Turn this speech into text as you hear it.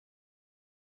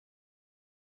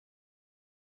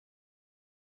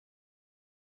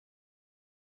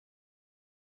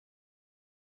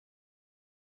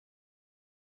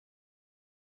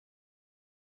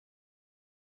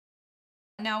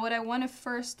Now, what I want to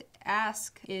first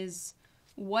ask is,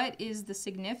 what is the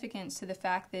significance to the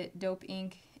fact that Dope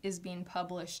Inc. is being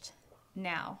published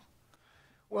now?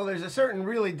 Well, there's a certain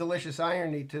really delicious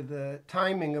irony to the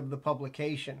timing of the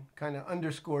publication. Kind of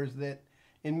underscores that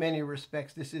in many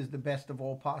respects this is the best of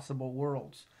all possible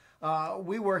worlds.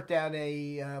 We worked out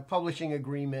a publishing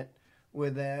agreement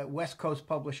with a West Coast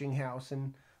publishing house,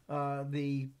 and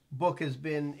the book has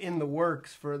been in the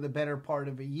works for the better part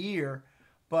of a year.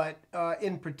 But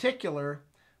in particular,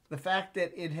 the fact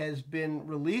that it has been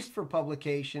released for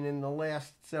publication in the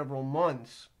last several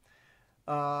months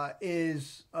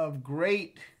is of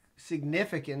great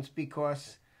significance,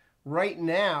 because right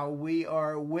now we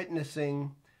are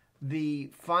witnessing the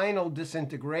final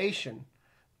disintegration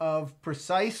of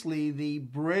precisely the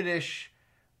British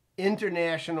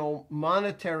international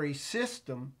monetary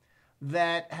system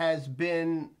that has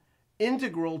been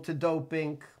integral to Dope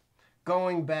Inc.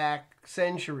 going back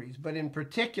centuries. But in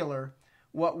particular,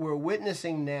 what we're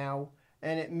witnessing now,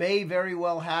 and it may very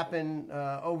well happen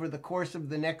over the course of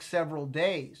the next several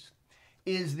days,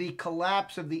 is the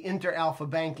collapse of the inter-alpha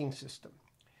banking system.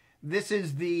 This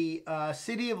is the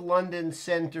City of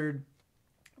London-centered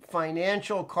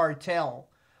financial cartel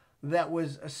that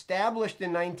was established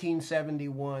in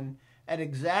 1971 at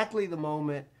exactly the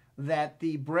moment that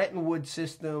the Bretton Woods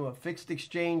system of fixed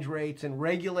exchange rates and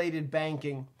regulated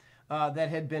banking that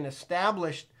had been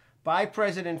established by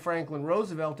President Franklin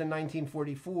Roosevelt in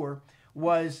 1944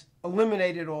 was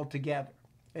eliminated altogether.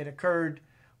 It occurred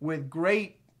with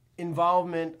great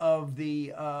involvement of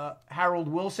the Harold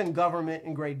Wilson government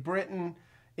in Great Britain.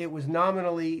 It was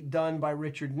nominally done by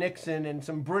Richard Nixon, and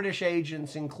some British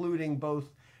agents, including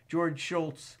both George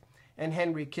Shultz and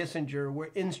Henry Kissinger,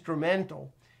 were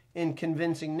instrumental in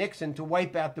convincing Nixon to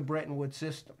wipe out the Bretton Woods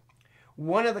system.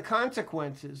 One of the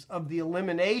consequences of the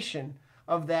elimination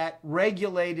of that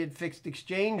regulated fixed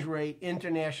exchange rate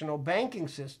international banking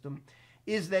system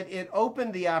is that it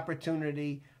opened the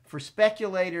opportunity for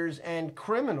speculators and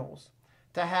criminals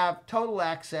to have total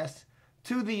access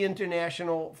to the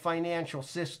international financial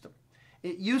system.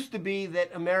 It used to be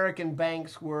that American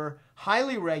banks were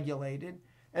highly regulated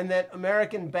and that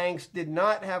American banks did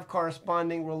not have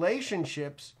corresponding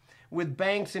relationships with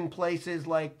banks in places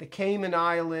like the Cayman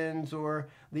Islands or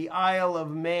the Isle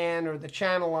of Man or the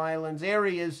Channel Islands,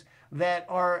 areas that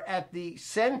are at the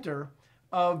center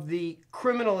of the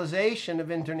criminalization of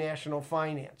international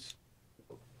finance.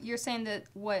 You're saying that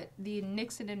what the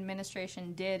Nixon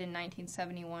administration did in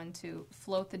 1971 to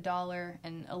float the dollar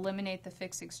and eliminate the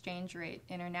fixed exchange rate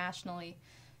internationally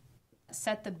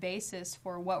set the basis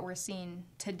for what we're seeing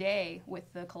today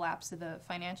with the collapse of the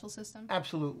financial system?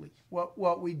 Absolutely.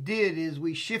 What we did is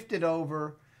we shifted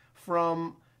over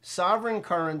from sovereign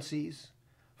currencies,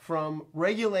 from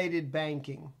regulated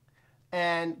banking,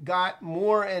 and got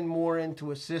more and more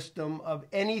into a system of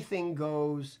anything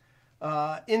goes,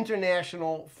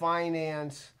 international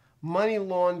finance, money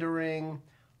laundering,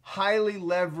 highly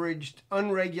leveraged,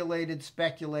 unregulated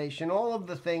speculation, all of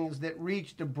the things that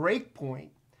reached a break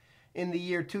point in the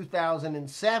year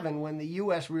 2007 when the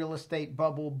U.S. real estate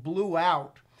bubble blew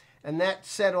out, and that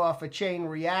set off a chain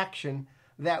reaction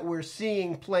that we're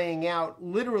seeing playing out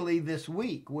literally this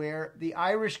week, where the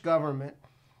Irish government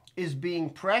is being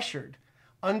pressured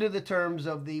under the terms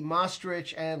of the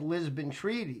Maastricht and Lisbon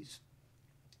treaties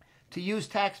to use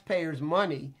taxpayers'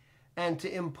 money and to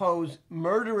impose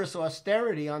murderous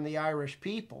austerity on the Irish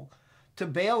people to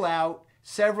bail out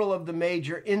several of the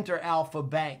major inter-alpha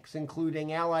banks,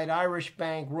 including Allied Irish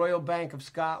Bank, Royal Bank of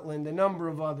Scotland, a number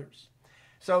of others.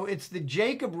 So it's the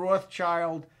Jacob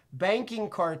Rothschild banking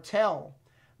cartel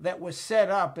that was set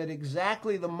up at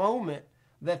exactly the moment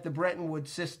that the Bretton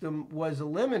Woods system was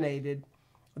eliminated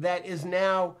that is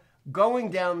now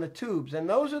going down the tubes. And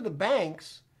those are the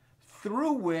banks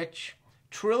through which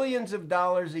trillions of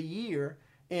dollars a year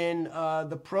in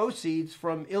the proceeds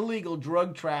from illegal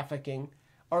drug trafficking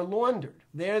are laundered.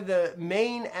 They're the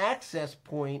main access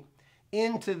point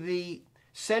into the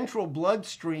central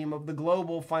bloodstream of the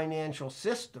global financial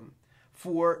system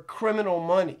for criminal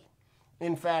money.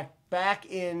 In fact, back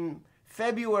in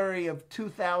February of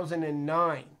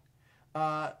 2009,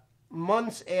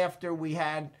 months after we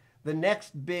had the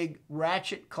next big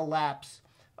ratchet collapse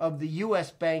of the U.S.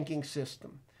 banking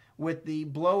system, with the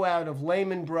blowout of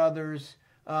Lehman Brothers,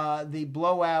 the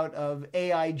blowout of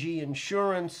AIG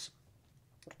Insurance,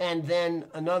 and then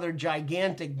another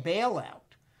gigantic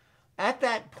bailout. At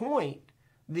that point,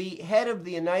 the head of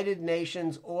the United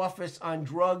Nations Office on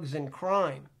Drugs and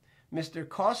Crime, Mr.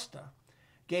 Costa,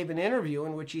 gave an interview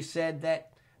in which he said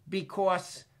that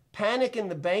because panic in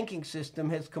the banking system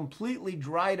has completely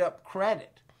dried up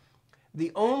credit,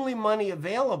 the only money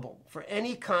available for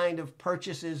any kind of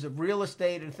purchases of real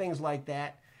estate and things like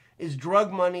that is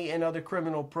drug money and other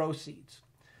criminal proceeds.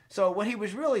 So what he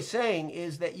was really saying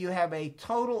is that you have a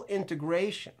total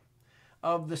integration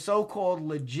of the so-called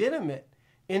legitimate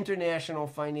international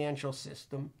financial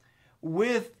system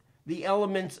with the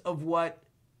elements of what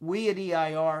we at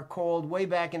EIR called way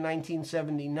back in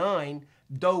 1979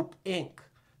 Dope Inc.,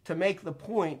 to make the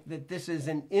point that this is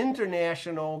an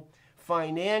international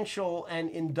financial and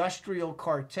industrial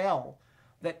cartel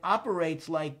that operates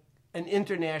like an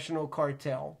international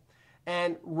cartel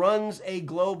and runs a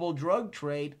global drug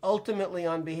trade, ultimately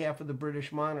on behalf of the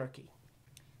British monarchy.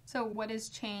 So what has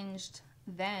changed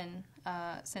then,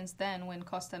 since then, when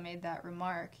Costa made that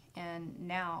remark, and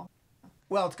now?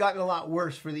 Well, it's gotten a lot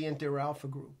worse for the Inter Alpha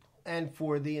Group and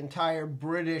for the entire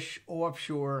British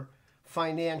offshore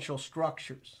financial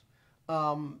structures,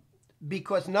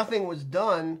 because nothing was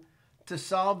done to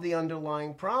solve the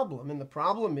underlying problem. And the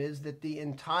problem is that the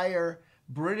entire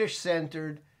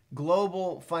British-centered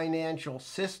global financial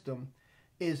system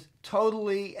is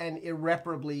totally and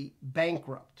irreparably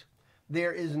bankrupt.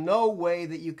 There is no way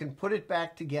that you can put it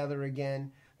back together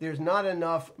again. There's not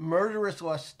enough murderous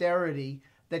austerity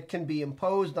that can be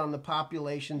imposed on the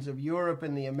populations of Europe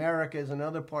and the Americas and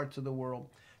other parts of the world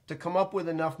to come up with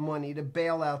enough money to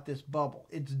bail out this bubble.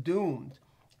 It's doomed.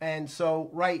 And so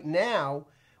right now,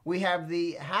 we have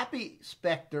the happy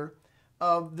specter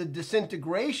of the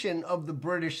disintegration of the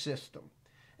British system.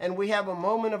 And we have a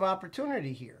moment of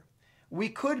opportunity here. We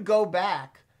could go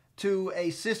back to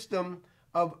a system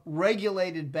of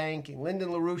regulated banking. Lyndon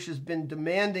LaRouche has been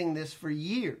demanding this for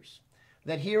years,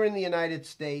 that here in the United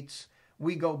States,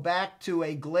 we go back to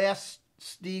a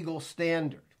Glass-Steagall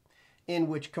standard in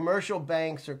which commercial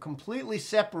banks are completely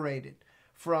separated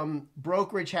from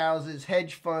brokerage houses,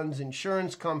 hedge funds,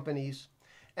 insurance companies,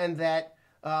 and that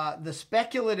the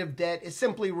speculative debt is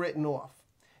simply written off.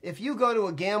 If you go to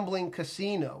a gambling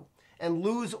casino and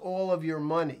lose all of your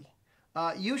money,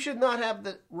 you should not have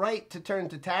the right to turn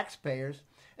to taxpayers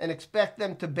and expect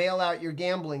them to bail out your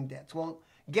gambling debts. Well,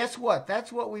 guess what?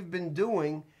 That's what we've been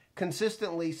doing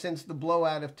consistently since the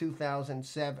blowout of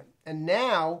 2007. And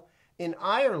now, in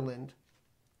Ireland,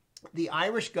 the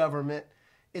Irish government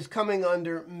is coming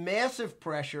under massive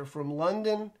pressure from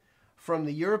London, from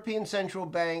the European Central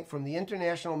Bank, from the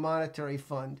International Monetary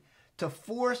Fund, to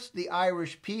force the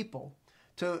Irish people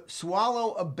to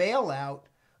swallow a bailout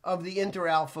of the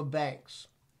inter-alpha banks.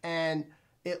 And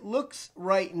it looks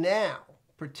right now,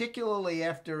 particularly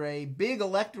after a big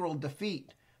electoral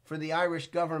defeat for the Irish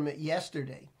government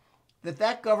yesterday, that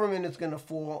that government is going to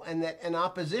fall and that an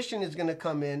opposition is going to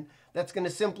come in that's going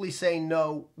to simply say,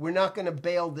 no, we're not going to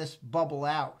bail this bubble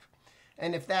out.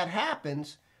 And if that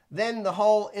happens, then the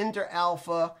whole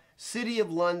inter-alpha City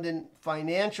of London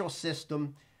financial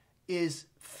system is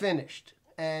finished.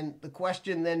 And the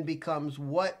question then becomes,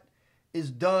 what is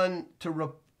done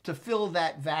to fill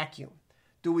that vacuum?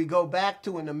 Do we go back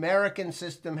to an American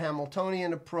system,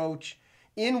 Hamiltonian approach,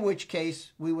 in which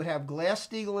case we would have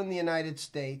Glass-Steagall in the United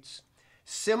States,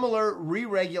 similar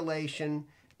re-regulation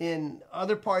in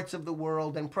other parts of the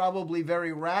world, and probably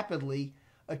very rapidly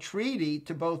a treaty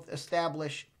to both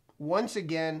establish, once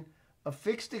again, a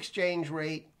fixed exchange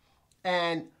rate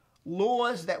and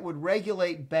laws that would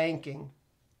regulate banking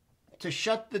to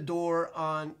shut the door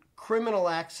on criminal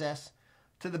access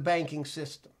to the banking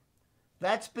system.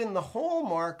 That's been the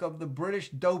hallmark of the British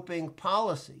doping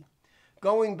policy,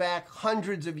 going back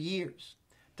hundreds of years,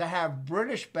 to have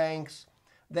British banks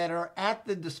that are at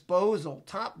the disposal,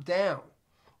 top down,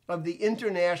 of the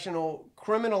international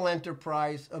criminal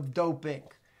enterprise of Dope Inc.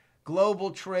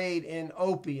 Global trade in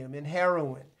opium, in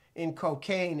heroin, in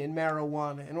cocaine, in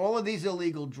marijuana, and all of these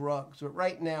illegal drugs. But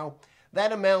right now,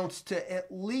 that amounts to at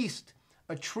least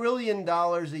 $1 trillion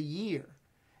a year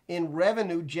in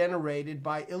revenue generated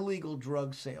by illegal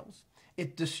drug sales.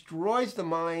 It destroys the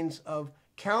minds of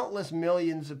countless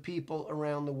millions of people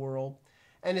around the world,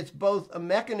 and it's both a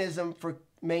mechanism for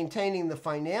maintaining the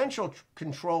financial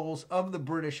controls of the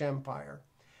British Empire,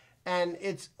 and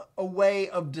it's a way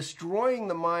of destroying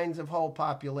the minds of whole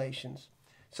populations,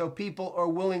 so people are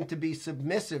willing to be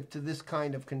submissive to this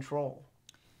kind of control.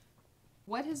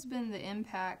 What has been the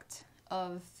impact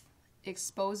of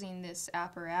exposing this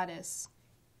apparatus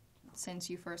since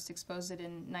you first exposed it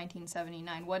in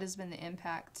 1979? What has been the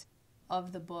impact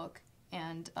of the book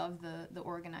and of the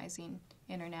organizing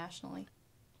internationally?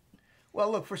 Well,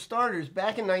 look, for starters,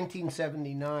 back in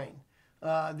 1979,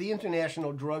 the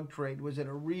international drug trade was at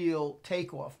a real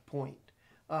takeoff point.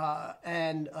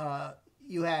 And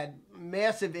you had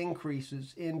massive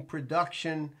increases in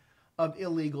production of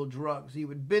illegal drugs. You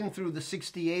had been through the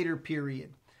 68er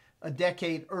period, a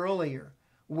decade earlier,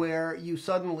 where you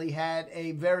suddenly had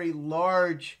a very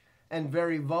large and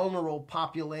very vulnerable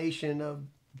population of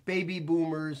baby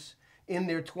boomers in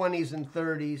their 20s and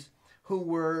 30s who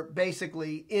were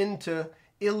basically into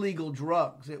illegal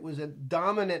drugs. It was a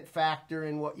dominant factor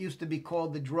in what used to be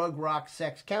called the drug rock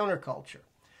sex counterculture.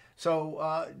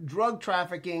 So drug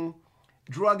trafficking,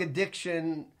 drug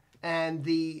addiction, and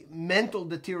the mental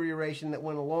deterioration that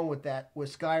went along with that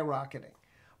was skyrocketing.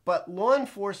 But law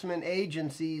enforcement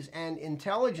agencies and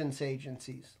intelligence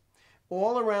agencies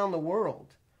all around the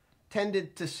world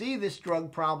tended to see this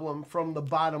drug problem from the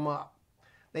bottom up.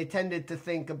 They tended to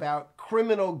think about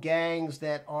criminal gangs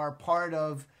that are part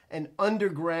of an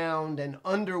underground and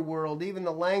underworld. Even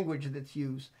the language that's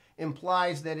used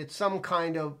implies that it's some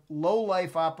kind of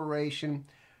low-life operation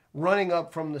running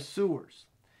up from the sewers.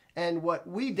 And what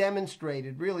we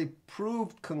demonstrated, really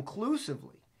proved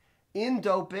conclusively in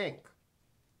Dope Inc.,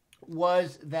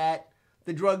 was that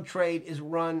the drug trade is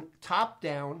run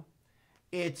top-down.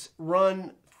 It's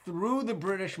run through the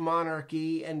British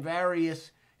monarchy and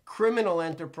various criminal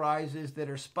enterprises that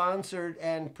are sponsored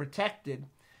and protected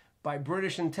by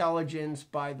British intelligence,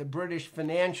 by the British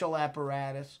financial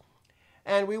apparatus.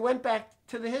 And we went back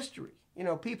to the history. You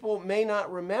know, people may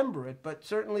not remember it, but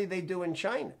certainly they do in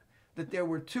China, that there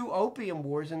were 2 opium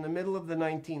wars in the middle of the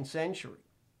 19th century,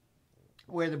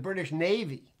 where the British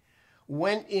Navy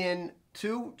went in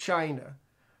to China,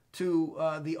 to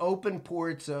the open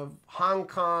ports of Hong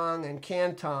Kong and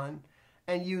Canton,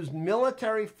 and used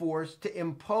military force to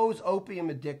impose opium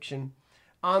addiction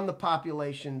on the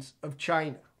populations of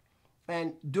China.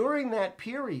 And during that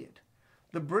period,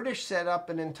 the British set up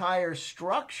an entire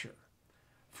structure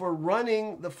for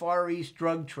running the Far East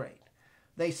drug trade.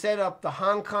 They set up the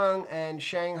Hong Kong and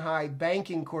Shanghai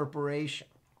Banking Corporation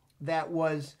that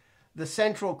was the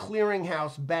central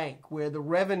clearinghouse bank where the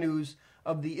revenues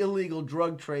of the illegal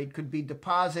drug trade could be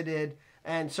deposited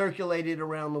and circulated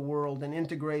around the world and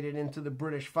integrated into the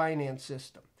British finance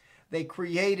system. They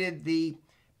created the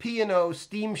P&O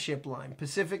steamship line,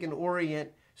 Pacific and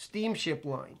Orient steamship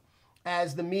line,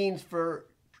 as the means for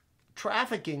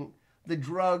trafficking the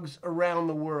drugs around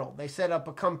the world. They set up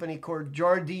a company called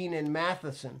Jardine and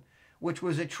Matheson, which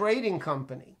was a trading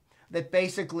company that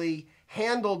basically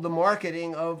handled the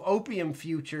marketing of opium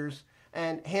futures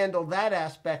and handled that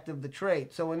aspect of the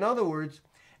trade. So in other words,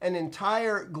 an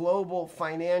entire global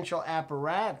financial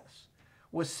apparatus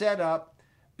was set up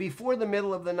before the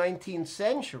middle of the 19th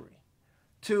century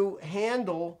to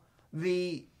handle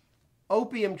the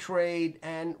opium trade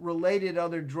and related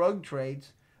other drug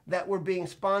trades that were being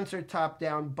sponsored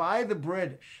top-down by the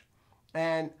British.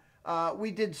 And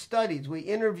we did studies. We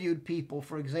interviewed people,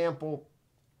 for example,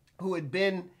 who had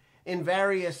been in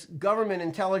various government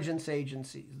intelligence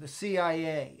agencies, the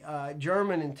CIA,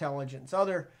 German intelligence,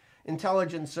 other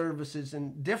intelligence services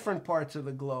in different parts of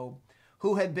the globe,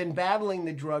 who had been battling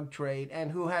the drug trade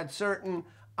and who had certain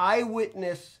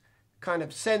eyewitness kind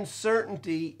of sense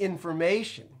certainty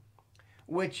information,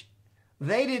 which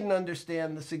they didn't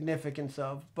understand the significance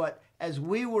of. But as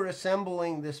we were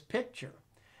assembling this picture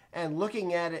and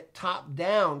looking at it top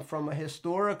down from a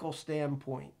historical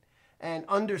standpoint and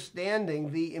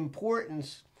understanding the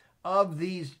importance of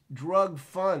these drug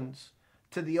funds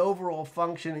to the overall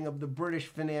functioning of the British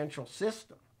financial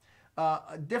system,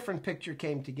 a different picture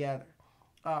came together.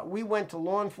 We went to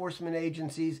law enforcement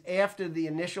agencies after the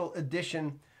initial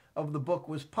edition of the book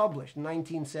was published,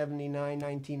 1979,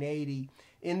 1980,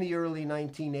 in the early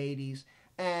 1980s,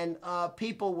 and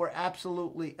people were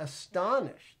absolutely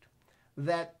astonished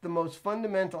that the most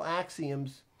fundamental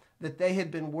axioms that they had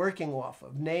been working off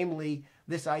of, namely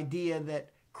this idea that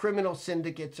criminal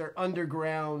syndicates are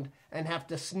underground and have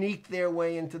to sneak their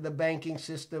way into the banking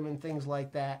system and things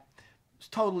like that, was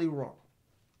totally wrong,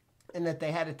 and that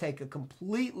they had to take a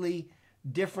completely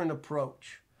different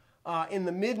approach. In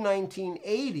the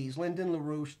mid-1980s, Lyndon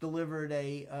LaRouche delivered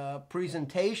a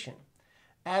presentation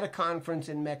at a conference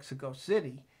in Mexico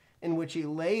City in which he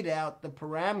laid out the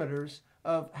parameters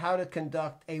of how to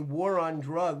conduct a war on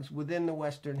drugs within the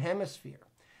Western Hemisphere.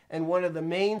 And one of the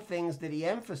main things that he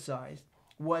emphasized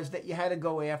was that you had to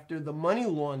go after the money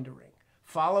laundering,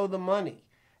 follow the money.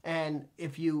 And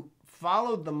if you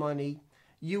followed the money,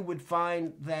 you would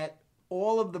find that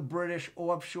all of the British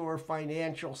offshore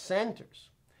financial centers,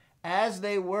 as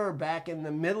they were back in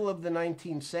the middle of the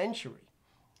 19th century,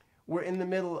 were in the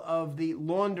middle of the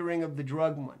laundering of the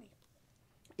drug money.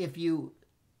 If you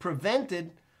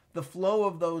prevented the flow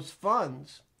of those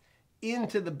funds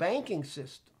into the banking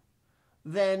system,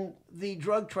 then the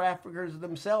drug traffickers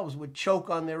themselves would choke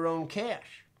on their own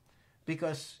cash,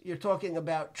 because you're talking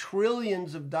about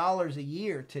trillions of dollars a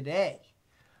year today.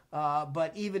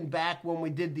 But even back when we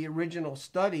did the original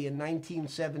study in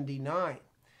 1979,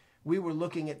 we were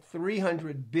looking at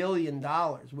 $300 billion,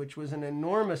 which was an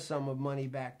enormous sum of money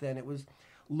back then. It was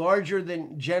larger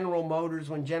than General Motors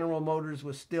when General Motors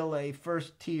was still a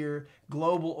first-tier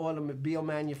global automobile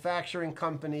manufacturing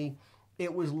company.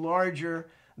 It was larger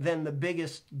than the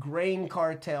biggest grain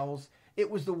cartels. It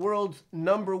was the world's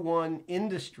 #1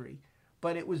 industry,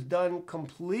 but it was done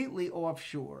completely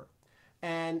offshore.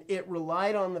 And it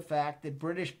relied on the fact that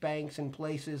British banks in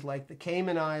places like the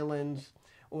Cayman Islands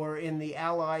or in the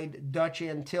Allied Dutch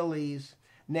Antilles,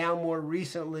 now more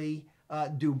recently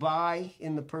Dubai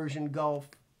in the Persian Gulf,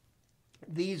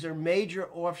 these are major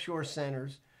offshore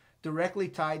centers directly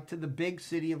tied to the big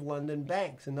City of London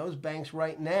banks. And those banks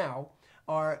right now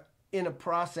are in a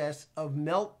process of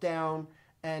meltdown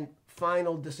and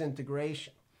final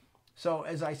disintegration. So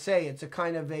as I say, it's a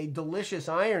kind of a delicious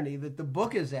irony that the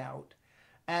book is out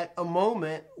at a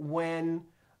moment when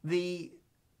the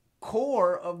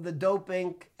core of the Dope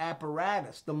Inc.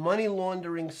 apparatus, the money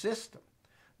laundering system,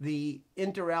 the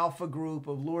Inter-Alpha Group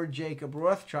of Lord Jacob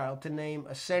Rothschild, to name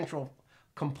a central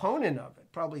component of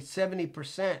it, probably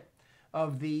 70%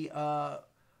 of the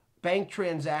bank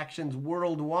transactions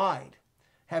worldwide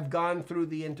have gone through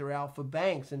the Inter-Alpha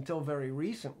banks until very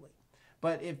recently.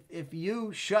 But if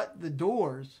you shut the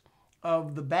doors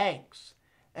of the banks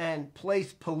and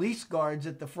place police guards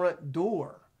at the front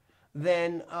door,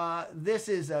 then this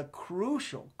is a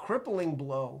crucial, crippling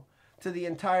blow to the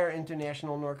entire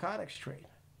international narcotics trade.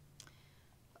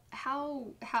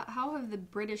 How have the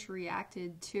British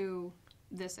reacted to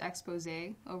this expose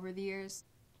over the years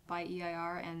by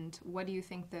EIR, and what do you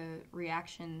think the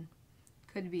reaction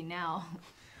could be now?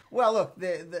 Well, look,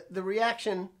 the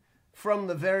reaction from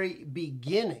the very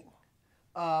beginning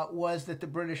was that the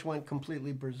British went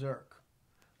completely berserk.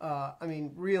 I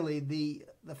mean, really, the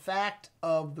fact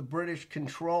of the British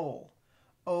control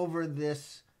over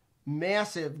this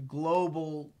massive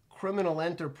global criminal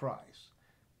enterprise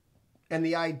and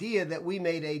the idea that we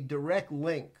made a direct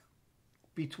link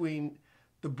between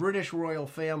the British royal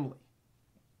family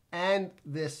and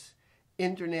this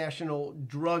international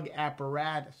drug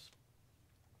apparatus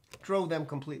drove them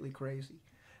completely crazy.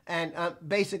 And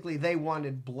basically, they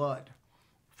wanted blood.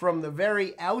 From the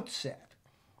very outset,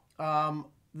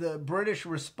 the British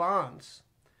response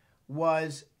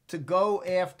was to go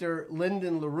after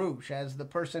Lyndon LaRouche as the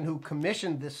person who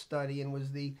commissioned this study and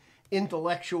was the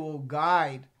intellectual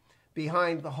guide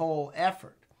behind the whole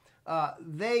effort.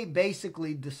 They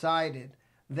basically decided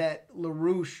that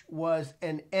LaRouche was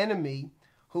an enemy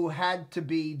who had to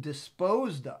be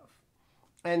disposed of.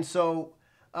 And so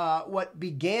what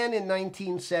began in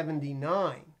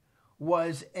 1979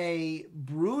 was a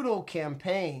brutal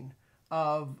campaign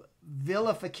of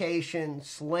vilification,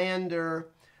 slander,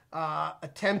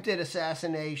 attempted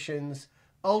assassinations,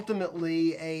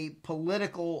 ultimately a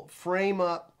political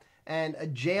frame-up and a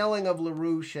jailing of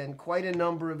LaRouche and quite a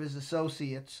number of his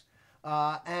associates.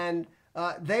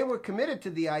 They were committed to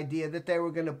the idea that they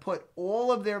were going to put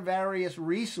all of their various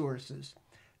resources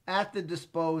at the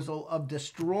disposal of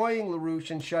destroying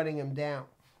LaRouche and shutting him down.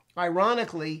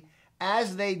 Ironically,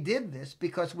 as they did this,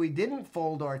 because we didn't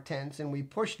fold our tents and we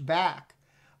pushed back,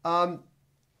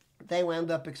 they wound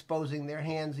up exposing their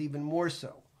hands even more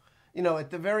so. You know,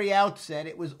 at the very outset,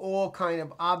 it was all kind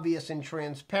of obvious and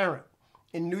transparent.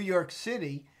 In New York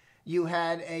City, you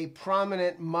had a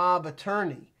prominent mob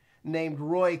attorney named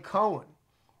Roy Cohen,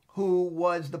 who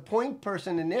was the point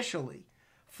person initially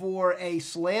for a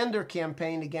slander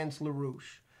campaign against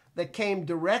LaRouche that came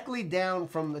directly down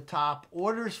from the top,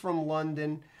 orders from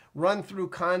London, run through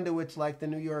conduits like the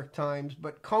New York Times,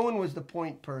 but Cohen was the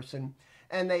point person,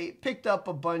 and they picked up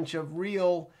a bunch of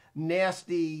real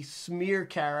nasty smear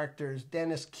characters,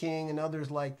 Dennis King and others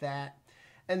like that.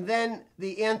 And then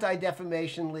the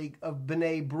Anti-Defamation League of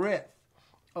B'nai B'rith,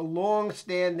 a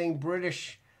long-standing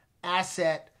British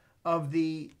asset of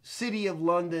the City of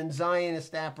London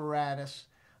Zionist apparatus,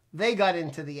 they got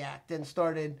into the act and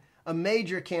started a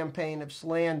major campaign of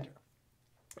slander.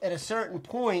 At a certain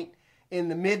point in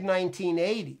the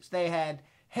mid-1980s, they had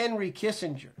Henry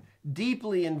Kissinger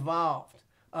deeply involved,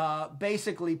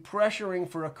 basically pressuring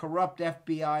for a corrupt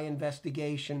FBI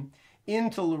investigation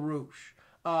into LaRouche.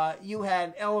 You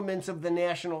had elements of the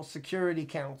National Security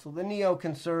Council, the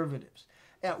neoconservatives.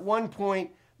 At one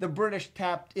point, the British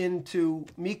tapped into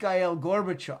Mikhail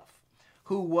Gorbachev,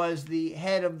 who was the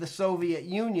head of the Soviet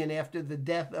Union after the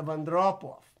death of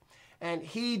Andropov. And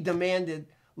he demanded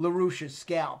LaRouche's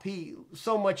scalp. He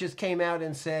so much as came out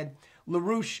and said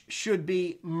LaRouche should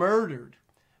be murdered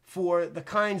for the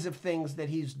kinds of things that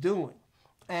he's doing.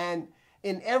 And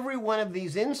in every one of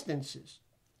these instances,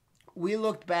 we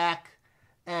looked back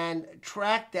and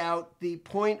tracked out the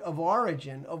point of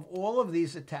origin of all of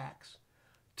these attacks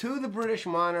to the British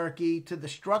monarchy, to the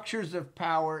structures of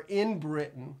power in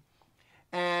Britain.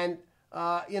 And,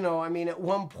 at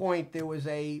one point there was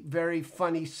a very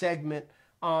funny segment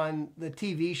on the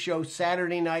TV show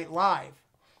Saturday Night Live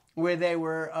where they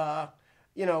were,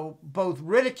 both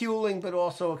ridiculing but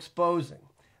also exposing.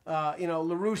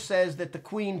 LaRouche says that the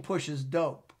Queen pushes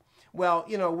dope. Well,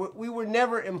 we were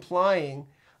never implying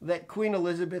that Queen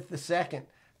Elizabeth II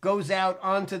goes out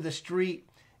onto the street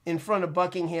in front of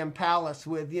Buckingham Palace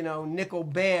with, nickel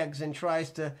bags and tries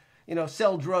to,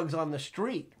 sell drugs on the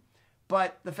street.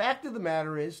 But the fact of the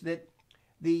matter is that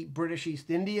the British East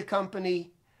India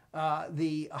Company,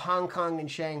 the Hong Kong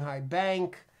and Shanghai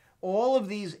Bank, all of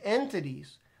these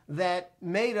entities that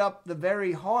made up the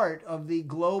very heart of the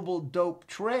global dope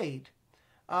trade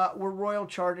were royal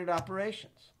chartered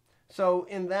operations. So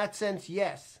in that sense,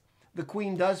 yes, the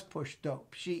Queen does push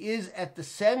dope. She is at the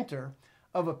center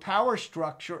of a power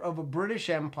structure of a British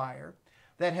Empire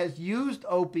that has used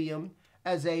opium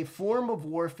as a form of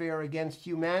warfare against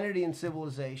humanity and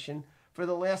civilization for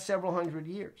the last several hundred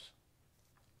years.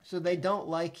 So they don't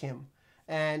like him.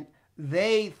 And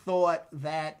they thought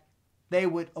that they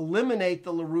would eliminate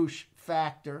the LaRouche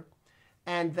factor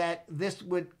and that this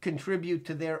would contribute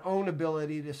to their own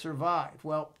ability to survive.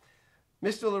 Well,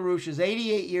 Mr. LaRouche is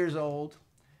 88 years old.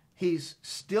 He's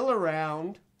still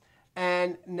around.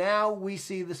 And now we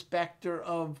see the specter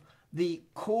of the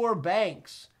core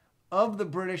banks of the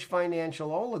British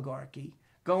financial oligarchy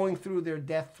going through their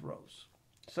death throes.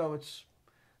 So it's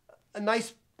a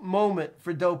nice moment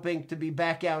for Dope Inc. to be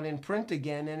back out in print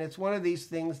again. And it's one of these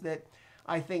things that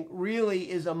I think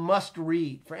really is a must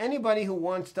read for anybody who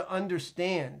wants to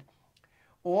understand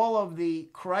all of the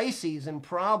crises and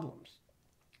problems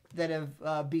that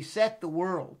have beset the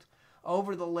world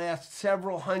over the last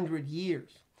several hundred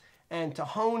years, and to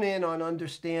hone in on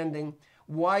understanding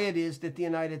why it is that the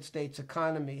United States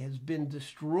economy has been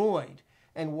destroyed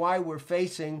and why we're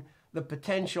facing the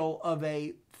potential of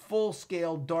a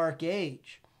full-scale dark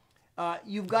age.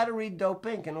 You've got to read Dope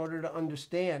Inc. in order to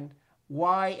understand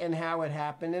why and how it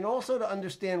happened, and also to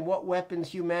understand what weapons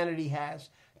humanity has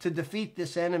to defeat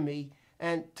this enemy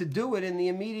and to do it in the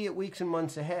immediate weeks and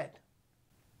months ahead.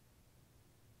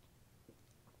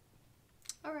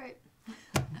 All right.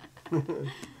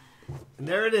 And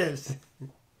there it is.